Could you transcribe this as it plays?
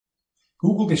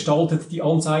Google gestaltet die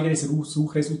Anzeige des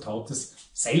Suchresultates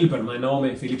selber. Mein Name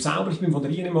ist Philipp Sauber, ich bin von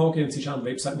der immer und Sie schauen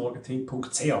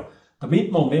websitemarketing.ch.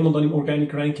 Damit man, wenn man dann im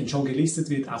Organic Ranking schon gelistet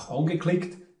wird, auch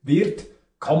angeklickt wird,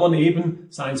 kann man eben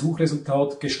sein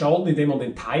Suchresultat gestalten, indem man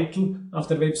den Titel auf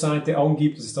der Webseite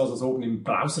angibt. Das ist das, was oben im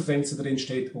Browserfenster drin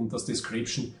steht, und das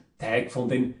Description Tag von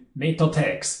den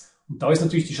Meta-Tags. Und da ist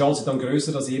natürlich die Chance dann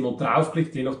größer, dass jemand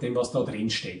draufklickt, je nachdem, was da drin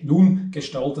steht. Nun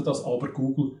gestaltet das aber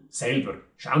Google selber.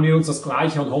 Schauen wir uns das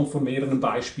gleich anhand von mehreren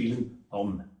Beispielen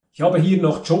an. Ich habe hier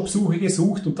nach Jobsuche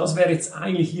gesucht und das wäre jetzt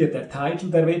eigentlich hier der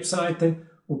Titel der Webseite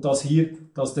und das hier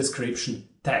das Description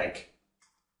Tag.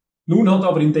 Nun hat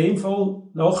aber in dem Fall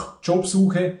nach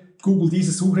Jobsuche Google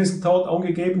dieses Suchresultat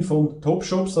angegeben von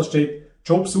Topshops. Da steht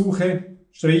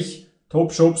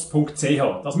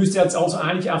Jobsuche-topshops.ch. Das müsste jetzt also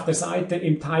eigentlich auf der Seite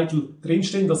im Titel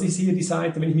drinstehen. Das ist hier die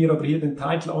Seite. Wenn ich mir aber hier den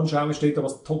Titel anschaue, steht da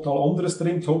was total anderes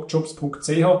drin.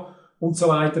 Topjobs.ch und so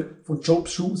weiter. Von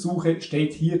Jobsuche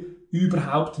steht hier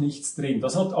überhaupt nichts drin.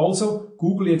 Das hat also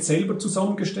Google jetzt selber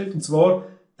zusammengestellt, und zwar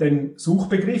den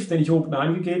Suchbegriff, den ich oben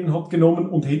eingegeben habe, genommen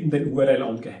und hinten den URL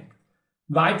angehängt.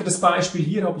 Ein weiteres Beispiel,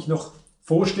 hier habe ich noch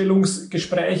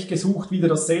Vorstellungsgespräch gesucht, wieder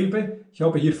dasselbe. Ich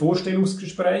habe hier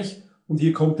Vorstellungsgespräch und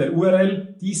hier kommt der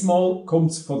URL. Diesmal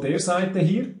kommt es von der Seite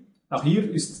hier. Auch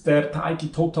hier ist der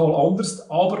Titel total anders,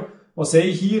 aber was sehe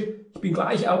ich hier? Ich bin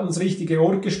gleich ans richtige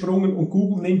Ort gesprungen und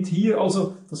Google nimmt hier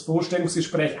also das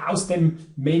Vorstellungsgespräch aus dem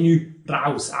Menü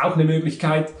raus. Auch eine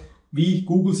Möglichkeit, wie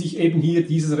Google sich eben hier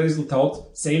dieses Resultat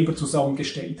selber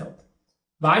zusammengestellt hat.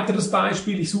 Weiteres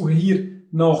Beispiel, ich suche hier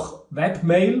nach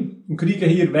Webmail und kriege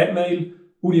hier Webmail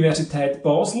Universität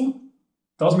Basel.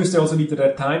 Das müsste also wieder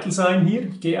der Titel sein hier.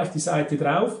 Ich gehe auf die Seite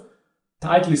drauf.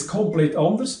 Titel ist komplett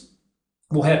anders.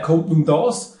 Woher kommt nun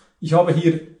das? Ich habe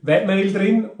hier Webmail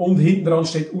drin und hinten dran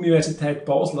steht Universität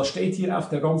Basel. Das steht hier auf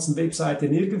der ganzen Webseite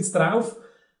nirgends drauf.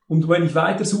 Und wenn ich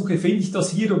weitersuche, finde ich das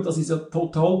hier, und das ist ja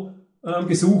total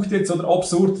gesucht jetzt oder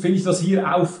absurd, finde ich das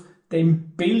hier auf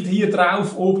dem Bild hier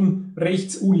drauf, oben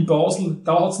rechts Uni Basel,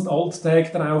 da hat es einen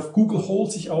Alt-Tag drauf. Google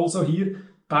holt sich also hier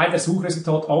bei der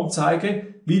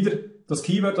Suchresultatanzeige wieder das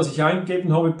Keyword, das ich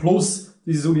eingegeben habe, plus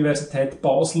dieses Universität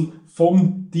Basel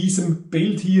von diesem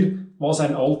Bild hier, was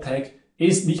ein Alt-Tag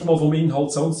ist. Nicht mal vom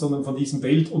Inhalt sonst, sondern von diesem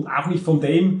Bild und auch nicht von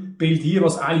dem Bild hier,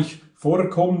 was eigentlich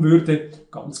vorkommen würde.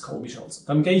 Ganz komisch also.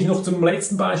 Dann gehe ich noch zum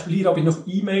letzten Beispiel. Hier habe ich noch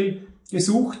E-Mail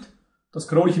gesucht. Das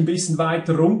scrolle ich ein bisschen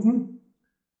weiter unten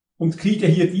und kriege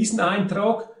hier diesen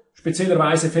Eintrag.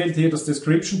 Speziellerweise fällt hier das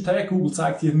Description Tag. Google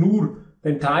zeigt hier nur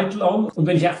den Titel an. Und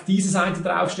wenn ich auf diese Seite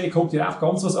draufstehe, kommt hier auch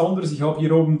ganz was anderes. Ich habe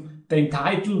hier oben den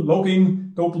Titel,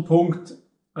 Login, Doppelpunkt,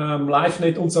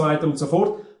 LiveNet und so weiter und so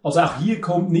fort. Also auch hier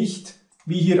kommt nicht,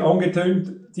 wie hier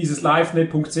angetönt, dieses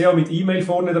livenet.ch mit E-Mail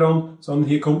vorne dran, sondern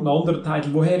hier kommt ein anderer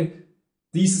Titel. Woher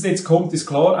dieses jetzt kommt, ist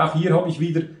klar. Auch hier habe ich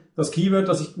wieder das Keyword,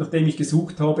 nach dem ich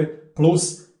gesucht habe,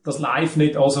 plus das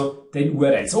LiveNet, also den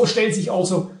URL. So stellt sich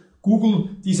also Google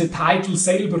diese Titel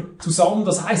selber zusammen.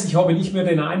 Das heißt, ich habe nicht mehr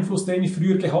den Einfluss, den ich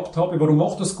früher gehabt habe. Warum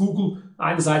macht das Google?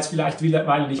 Einerseits vielleicht, weil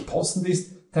er nicht passend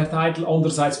ist, der Titel,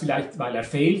 andererseits vielleicht, weil er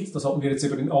fehlt. Das hatten wir jetzt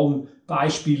über in allen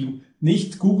Beispielen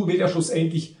nicht. Google will ja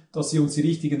schlussendlich, dass sie uns die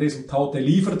richtigen Resultate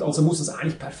liefert, also muss es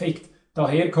eigentlich perfekt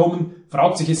daherkommen.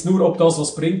 Fragt sich jetzt nur, ob das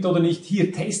was bringt oder nicht.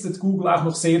 Hier testet Google auch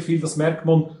noch sehr viel, das merkt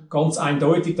man ganz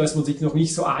eindeutig. Da ist man sich noch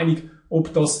nicht so einig,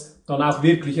 ob das dann auch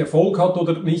wirklich Erfolg hat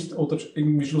oder nicht, oder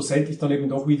irgendwie schlussendlich dann eben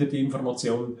doch wieder die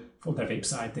Informationen von der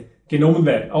Webseite genommen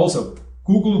werden. Also,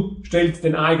 Google stellt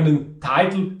den eigenen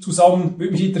Titel zusammen.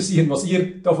 Würde mich interessieren, was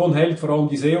ihr davon hält. Vor allem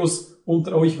die SEOs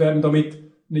unter euch werden damit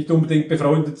nicht unbedingt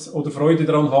befreundet oder Freude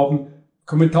daran haben.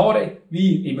 Kommentare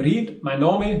wie immer hier. Mein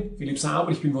Name Philipp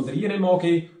Sauber, ich bin von der INM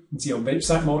AG und Sie haben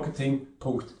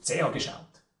websitemarketing.ch geschaut.